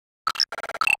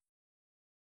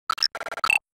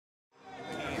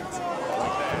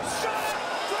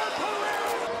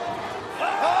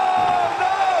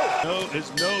His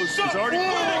nose is already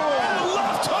bleeding. And a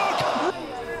left hook.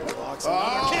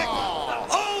 Kick.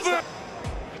 Over.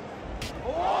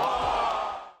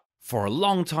 For a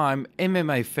long time,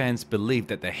 MMA fans believed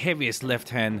that the heaviest left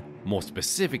hand, more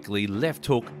specifically left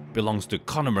hook, belongs to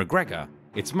Conor McGregor.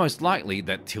 It's most likely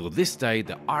that till this day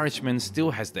the Irishman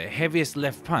still has the heaviest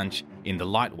left punch in the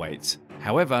lightweights.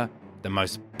 However, the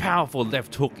most powerful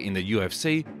left hook in the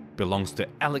UFC belongs to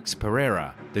Alex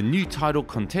Pereira, the new title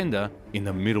contender in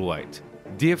the middleweight.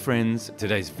 Dear friends,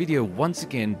 today's video once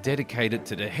again dedicated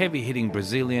to the heavy-hitting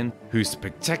Brazilian whose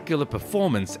spectacular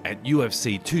performance at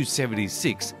UFC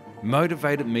 276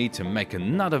 motivated me to make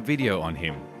another video on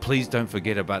him. Please don't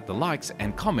forget about the likes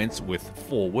and comments with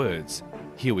 4 words.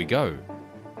 Here we go.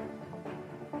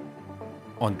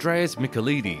 ANDREAS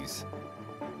MICHAILIDIS.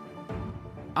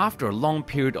 After a long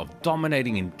period of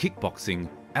dominating in kickboxing,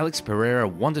 Alex Pereira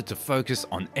wanted to focus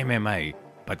on MMA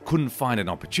but couldn't find an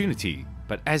opportunity.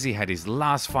 But as he had his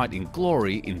last fight in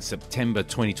glory in September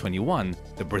 2021,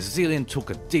 the Brazilian took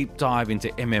a deep dive into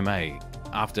MMA.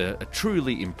 After a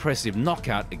truly impressive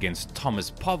knockout against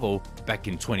Thomas Pavel back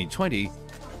in 2020, Kick.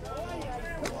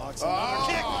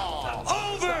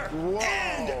 Over.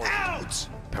 And out.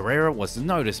 Pereira was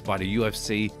noticed by the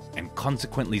UFC and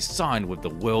consequently signed with the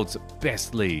world's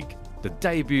best league. The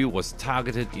debut was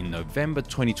targeted in November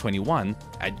 2021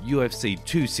 at UFC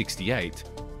 268.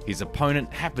 His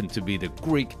opponent happened to be the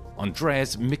Greek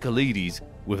ANDREAS MICHAILIDIS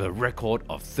with a record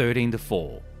of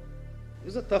 13-4.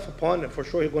 He's a tough opponent. For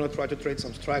sure he's going to try to trade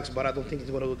some strikes, but I don't think he's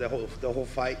going to do the whole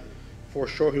fight. For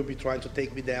sure he'll be trying to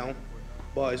take me down,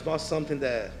 but it's not something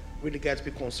that really gets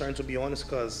me concerned, to be honest,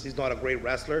 because he's not a great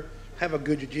wrestler. Have a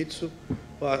good jiu-jitsu,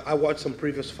 but I watched some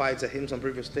previous fights of him, some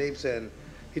previous tapes, and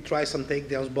he tried some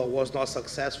takedowns but was not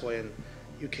successful, and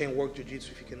you can't work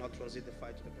jiu-jitsu if you cannot transit the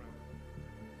fight to the ground.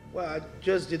 Well, I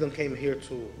just didn't came here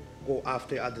to go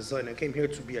after ADESANYA. I came here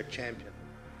to be a champion.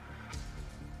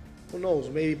 Who knows,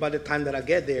 maybe by the time that I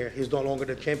get there, he's no longer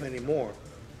the champion anymore.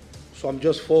 So I'm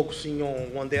just focusing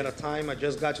on one day at a time. I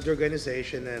just got to the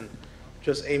organization and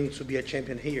just aiming to be a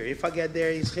champion here. If I get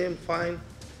there, it's him, fine.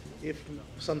 If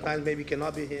sometimes maybe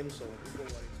cannot be him, so we'll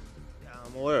go. Yeah,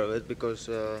 I'm aware of it because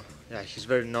yeah, he's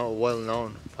very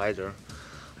well-known fighter.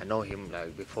 I know him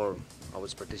like before I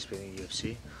was participating in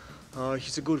UFC.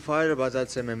 He's a good fighter, but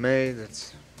that's MMA,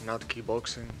 that's not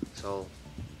kickboxing, so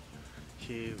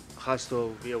he has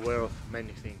to be aware of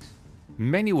many things.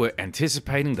 Many were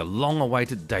anticipating the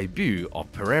long-awaited debut of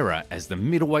Pereira as the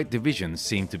middleweight division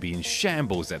seemed to be in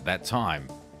shambles at that time.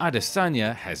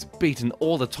 ADESANYA has beaten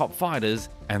all the top fighters,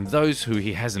 and those who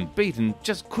he hasn't beaten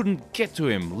just couldn't get to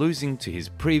him, losing to his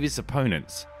previous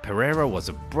opponents. Pereira was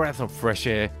a breath of fresh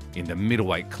air in the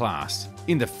middleweight class.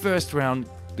 In the first round,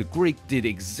 the Greek did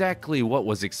exactly what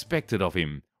was expected of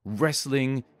him: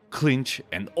 wrestling, clinch,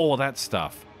 and all that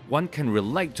stuff. One can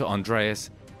relate to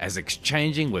ANDREAS, as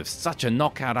exchanging with such a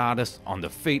knockout artist on the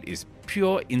feet is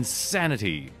pure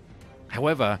insanity.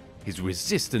 However, his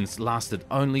resistance lasted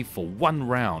only for 1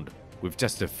 round. With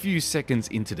just a few seconds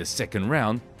into the second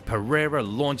round, Pereira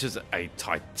launches a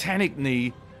titanic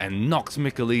knee and knocks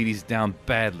MICHAILIDIS down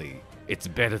badly. It's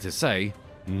better to say,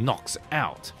 knocks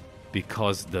out,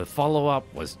 because the follow-up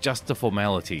was just a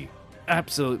formality.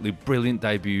 Absolutely brilliant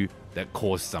debut that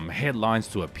caused some headlines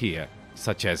to appear,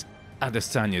 such as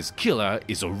ADESANYA's killer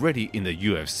is already in the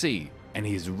UFC and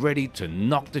he's ready to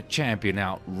knock the champion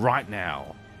out right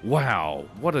now. Wow,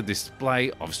 what a display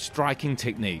of striking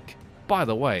technique. By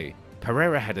the way,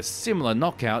 Pereira had a similar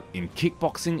knockout in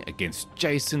kickboxing against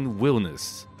Jason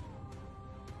Wilness.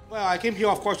 Well, I came here,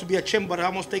 of course, to be a champion, but I'm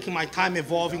almost taking my time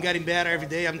evolving, getting better every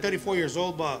day. I'm 34 years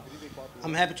old, but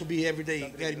I'm happy to be every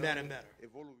day getting better and better.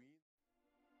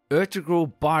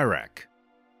 ERTUGRUL BAYRAK.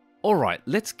 Alright,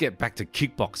 let's get back to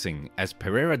kickboxing, as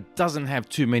Pereira doesn't have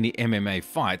too many MMA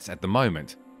fights at the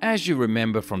moment. As you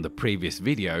remember from the previous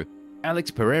video, Alex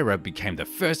Pereira became the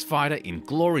first fighter in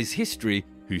Glory's history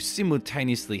who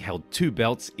simultaneously held 2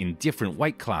 belts in different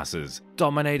weight classes,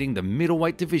 dominating the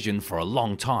middleweight division for a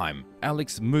long time.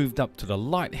 Alex moved up to the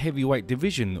light heavyweight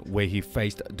division where he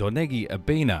faced Donegi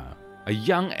Abena, a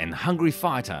young and hungry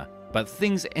fighter, but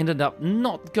things ended up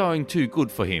not going too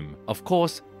good for him. Of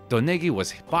course, Donegi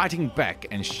was fighting back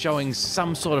and showing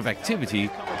some sort of activity.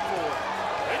 Wait a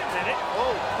minute.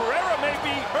 Oh, Pereira may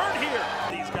be hurt here.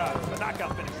 These guys, the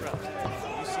knockout finish round.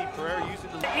 You see Pereira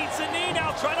using the... Eats a knee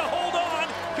now, trying to hold on.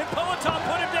 Can Peloton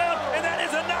put him down? And that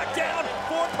is a knockdown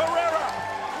for Pereira.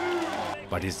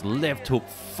 But his left hook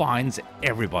finds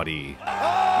everybody. Oh,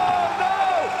 no!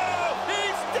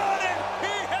 He's done it!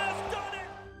 He has done it!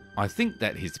 I think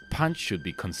that his punch should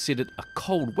be considered a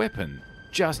cold weapon.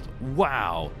 Just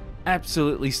wow!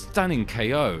 absolutely stunning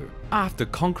KO. After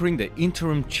conquering the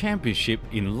interim championship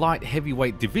in light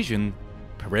heavyweight division,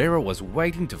 Pereira was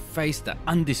waiting to face the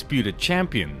undisputed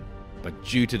champion. But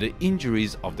due to the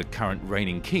injuries of the current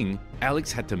reigning king,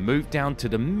 Alex had to move down to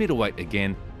the middleweight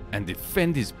again and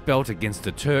defend his belt against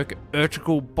the Turk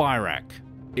ERTUGRUL BAYRAK.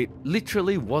 It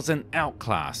literally was an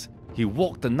outclass. He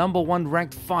walked the #1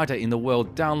 ranked fighter in the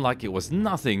world down like it was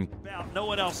nothing. No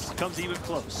one else comes even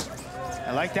close.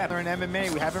 I like that in MMA.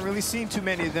 We haven't really seen too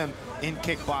many of them in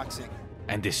kickboxing.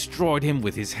 And destroyed him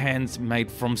with his hands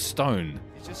made from stone.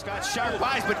 He's just got sharp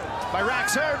eyes, but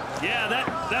Bayrak's hurt. Yeah,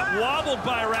 that wobbled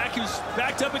Bayrak, who's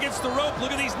backed up against the rope.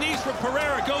 Look at these knees from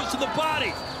Pereira, goes to the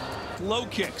body. Low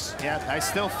kicks. Yeah, I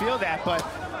still feel that, but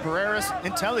Pereira's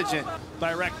intelligent.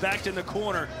 Bayrak backed in the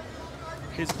corner.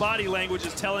 His body language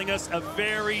is telling us a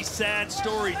very sad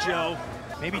story, Joe.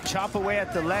 Maybe chop away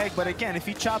at the leg, but again, if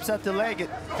he chops at the leg, it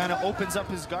kind of opens up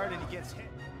his guard and he gets hit.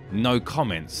 No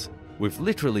comments. With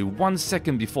literally 1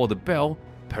 second before the bell,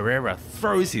 Pereira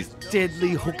throws his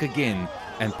deadly hook again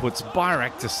and puts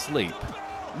Bayrak to sleep.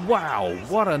 Wow,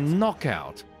 what a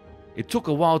knockout! It took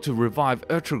a while to revive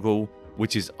ERTUGRUL,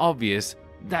 which is obvious.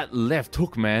 That left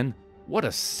hook, man, what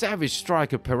a savage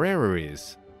striker Pereira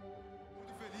is.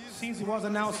 Since it was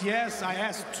announced, yes, I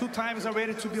asked 2 times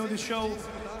already to be on the show.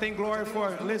 Thank Glory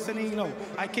for listening. No,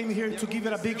 I came here to give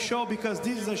it a big show because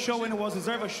this is a show and it was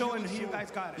deserved a show, and you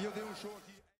guys got it.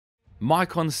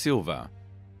 MAYCON Silva.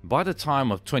 By the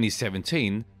time of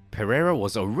 2017, Pereira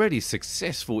was already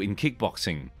successful in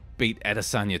kickboxing, beat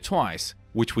ADESANYA twice,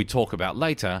 which we talk about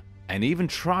later, and even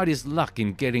tried his luck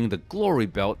in getting the glory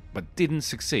belt but didn't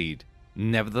succeed.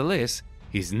 Nevertheless,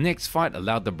 his next fight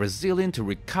allowed the Brazilian to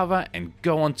recover and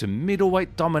go on to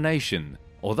middleweight domination.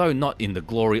 Although not in the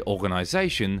Glory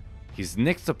organization, his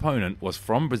next opponent was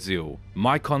from Brazil,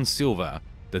 MAYCON Silva.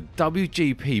 The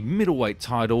WGP middleweight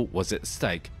title was at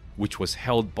stake, which was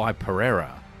held by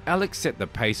Pereira. Alex set the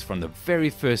pace from the very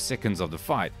first seconds of the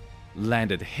fight,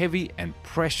 landed heavy and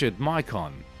pressured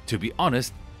MAYCON. To be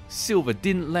honest, Silva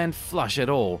didn't land flush at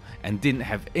all and didn't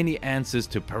have any answers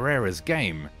to Pereira's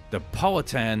game. The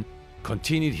Powhatan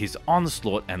continued his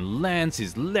onslaught and lands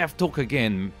his left hook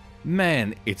again.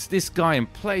 Man, it's this guy in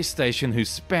PlayStation who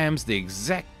spams the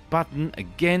exact button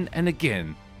again and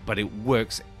again, but it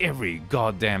works every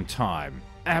goddamn time.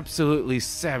 Absolutely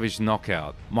savage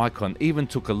knockout. MAYCON even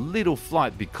took a little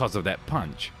flight because of that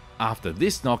punch. After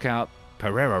this knockout,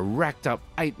 Pereira racked up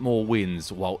 8 more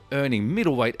wins while earning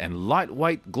middleweight and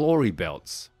lightweight glory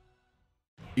belts.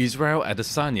 Israel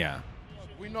Adesanya.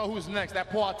 We know who's next,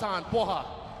 that Powhatan, Poha.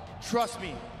 Trust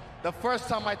me, the first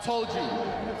time I told you,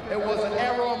 it was an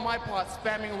error on my part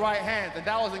spamming right hands, and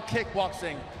that was in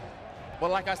kickboxing. But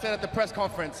like I said at the press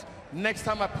conference, next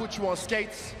time I put you on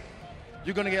skates,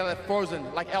 you're gonna get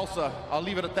frozen like Elsa. I'll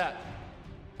leave it at that.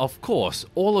 Of course,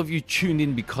 all of you tuned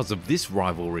in because of this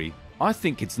rivalry. I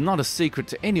think it's not a secret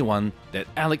to anyone that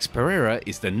Alex Pereira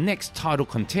is the next title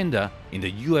contender in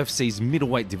the UFC's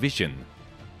middleweight division.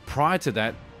 Prior to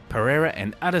that, Pereira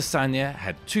and Adesanya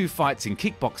had 2 fights in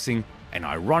kickboxing, and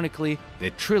ironically,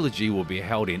 their trilogy will be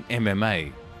held in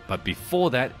MMA. But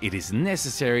before that, it is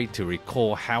necessary to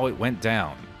recall how it went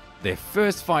down. Their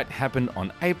first fight happened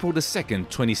on April 2nd,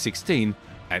 2016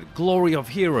 at Glory of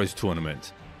Heroes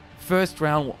tournament. First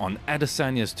round on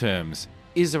Adesanya's terms.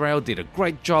 Israel did a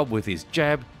great job with his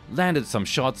jab, landed some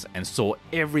shots and saw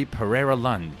every Pereira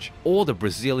lunge. All the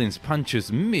Brazilian's punches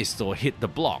missed or hit the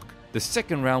block. The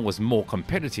second round was more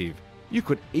competitive. You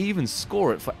could even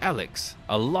score it for Alex.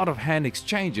 A lot of hand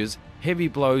exchanges, heavy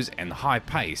blows and high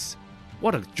pace.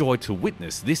 What a joy to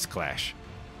witness this clash.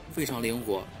 非常灵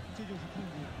活，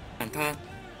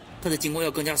他的进攻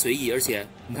要更加随意，而且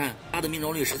你看他的命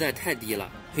中率实在太低了。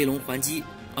黑龙还击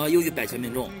优于百拳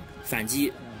命中，反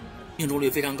击命中率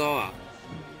非常高啊。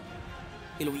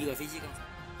黑龙一个飞机刚才。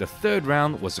 The third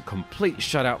round was a complete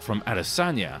shutout from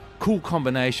Adesanya. Cool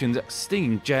combinations,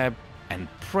 stinging jab, and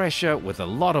pressure with a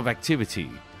lot of activity.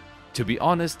 To be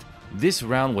honest, this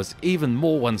round was even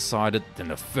more one-sided than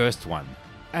the first one.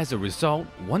 As a result,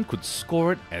 one could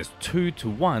score it as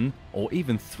 2-1 or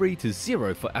even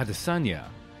 3-0 for Adesanya.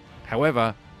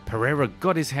 However, Pereira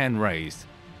got his hand raised.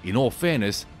 In all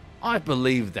fairness, I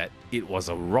believe that it was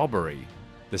a robbery.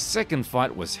 The second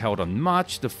fight was held on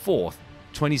March the 4th,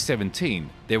 2017.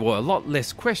 There were a lot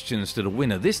less questions to the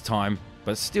winner this time,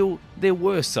 but still there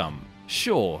were some.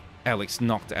 Sure, Alex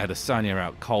knocked Adesanya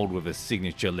out cold with a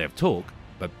signature left hook,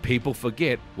 but people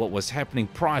forget what was happening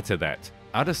prior to that.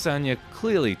 Adesanya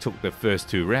clearly took the first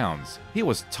 2 rounds. He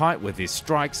was tight with his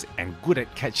strikes and good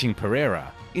at catching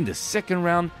Pereira. In the second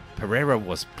round, Pereira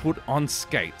was put on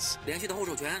skates. 连续的后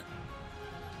手拳，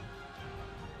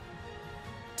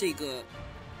这个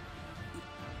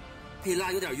佩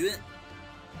拉有点晕，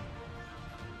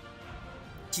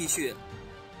继续，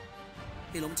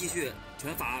黑龙继续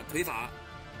拳法腿法，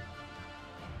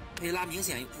佩拉明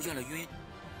显出现了晕，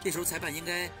这时候裁判应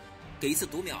该给一次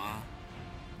读秒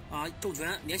啊，重拳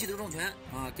连续的重拳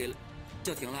啊，给了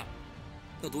叫停了，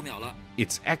要读秒了。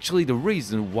 It's actually the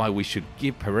reason why we should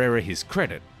give Pereira his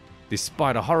credit.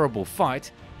 Despite a horrible fight,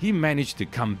 he managed to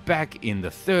come back in the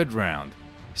third round,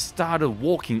 started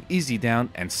walking Izzy down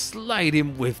and slayed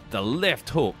him with the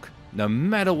left hook. No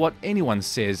matter what anyone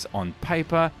says on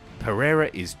paper, Pereira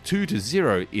is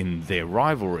 2-0 in their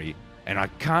rivalry, and I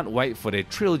can't wait for their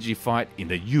trilogy fight in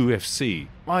the UFC.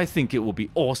 I think it will be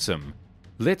awesome.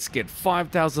 Let's get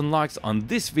 5,000 likes on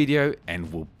this video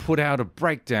and we'll put out a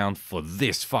breakdown for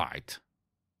this fight.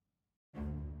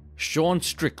 Sean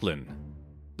Strickland.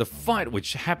 The fight,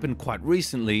 which happened quite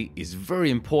recently, is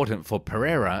very important for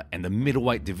Pereira and the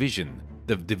middleweight division.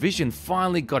 The division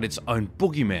finally got its own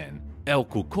boogeyman, El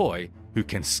Cucoy, who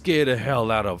can scare the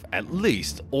hell out of at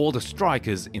least all the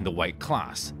strikers in the weight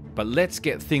class. But let's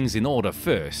get things in order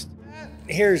first.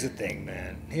 Here's the thing,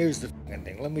 man. Here's the fucking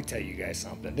thing. Let me tell you guys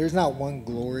something. There's not one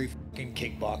glory fucking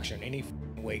kickboxer in any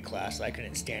fucking weight class I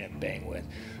couldn't stand and bang with.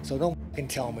 So don't fucking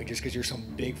tell me just because you're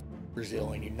some big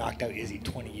Brazilian, you knocked out Izzy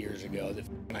 20 years ago, that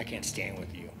I can't stand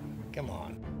with you. Come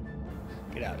on.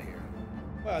 Get out of here.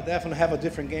 Well, I definitely have a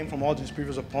different game from all these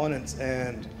previous opponents,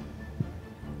 and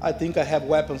I think I have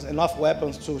weapons, enough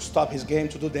weapons to stop his game,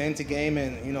 to do the anti-game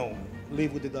and, you know,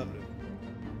 leave with the W.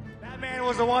 That man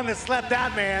was the one that slept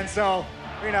that man, so,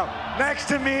 you know, next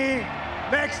to me,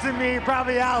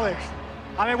 probably Alex.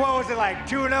 I mean, what was it like,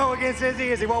 2-0 against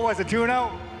Izzy? What was it,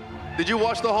 2-0? Did you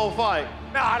watch the whole fight?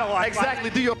 No, I don't watch. Exactly.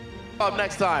 Do your up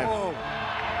next time. Oh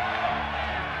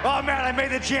man, I made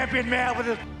the champion mad with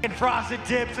his f***ing frosted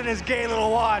tips and his gay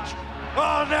little watch.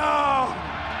 Oh no!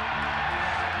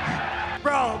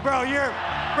 Bro, your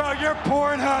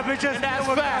Pornhub is just that's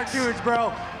full of facts. cartoons,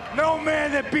 bro. No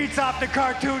man that beats off the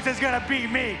cartoons is gonna beat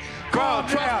me. Calm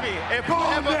Trust down. me. If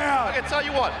Calm down. I can tell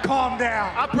you what. Calm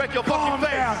down. I'll break your fucking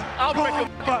face. I'll break your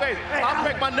fucking face. Hey, I'll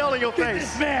break my nail in your get face.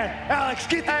 this man, Alex,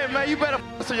 get this. Hey man, you better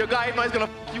so your guy knows he's gonna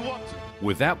you up.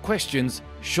 Without questions,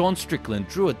 Sean Strickland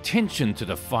drew attention to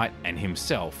the fight and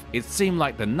himself. It seemed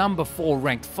like the number 4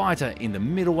 ranked fighter in the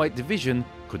middleweight division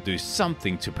could do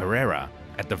something to Pereira.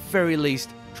 At the very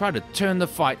least, try to turn the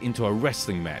fight into a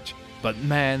wrestling match. But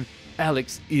man,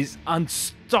 Alex is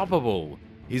unstoppable.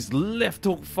 His left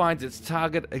hook finds its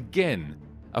target again.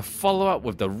 A follow-up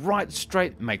with the right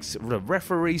straight makes the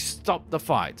referee stop the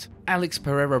fight. Alex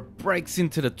Pereira breaks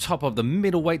into the top of the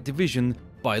middleweight division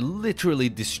by literally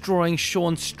destroying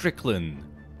Sean Strickland.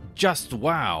 Just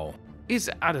wow. Is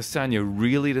Adesanya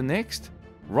really the next?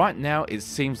 Right now it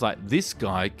seems like this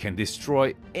guy can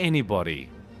destroy anybody.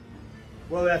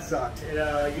 Well, that sucked.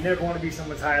 You never want to be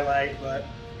someone's highlight, but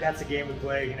that's a game we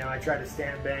play. You know, I tried to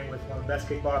stand bang with one of the best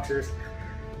kickboxers.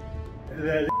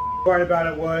 The part about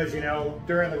it was, you know,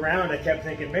 during the round I kept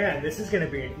thinking, man, this is going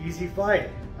to be an easy fight.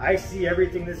 I see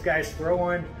everything this guy's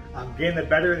throwing. I'm getting the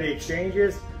better of the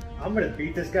exchanges. I'm going to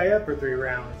beat this guy up for 3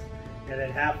 rounds. And then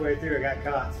halfway through, I got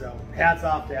caught. So hats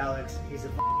off to Alex. He's a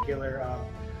killer.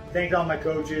 Thanked all my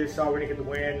coaches. Saw we didn't get the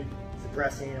win. It's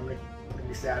depressing. I'm going to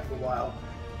be sad for a while.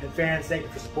 And fans, thank you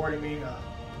for supporting me.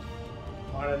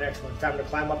 On to the next one. Time to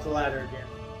climb up the ladder again.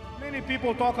 Many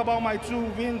people talk about my 2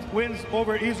 wins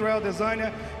over Israel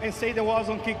Adesanya and say that was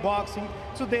on kickboxing.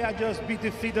 Today I just beat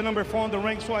the number 4 on the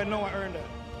rank, so I know I earned it.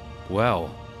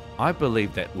 Well, I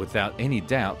believe that without any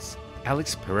doubts,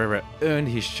 Alex Pereira earned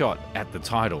his shot at the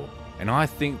title, and I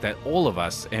think that all of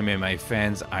us MMA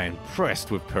fans are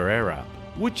impressed with Pereira.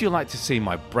 Would you like to see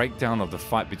my breakdown of the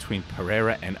fight between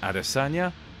Pereira and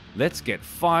Adesanya? Let's get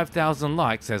 5,000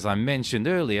 likes as I mentioned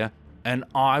earlier, and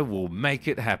I will make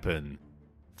it happen.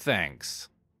 Thanks.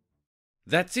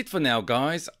 That's it for now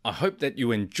guys. I hope that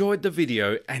you enjoyed the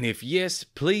video, and if yes,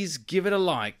 please give it a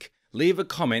like, leave a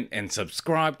comment and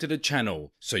subscribe to the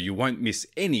channel so you won't miss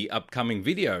any upcoming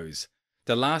videos.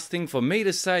 The last thing for me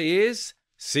to say is,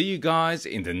 see you guys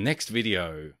in the next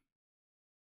video.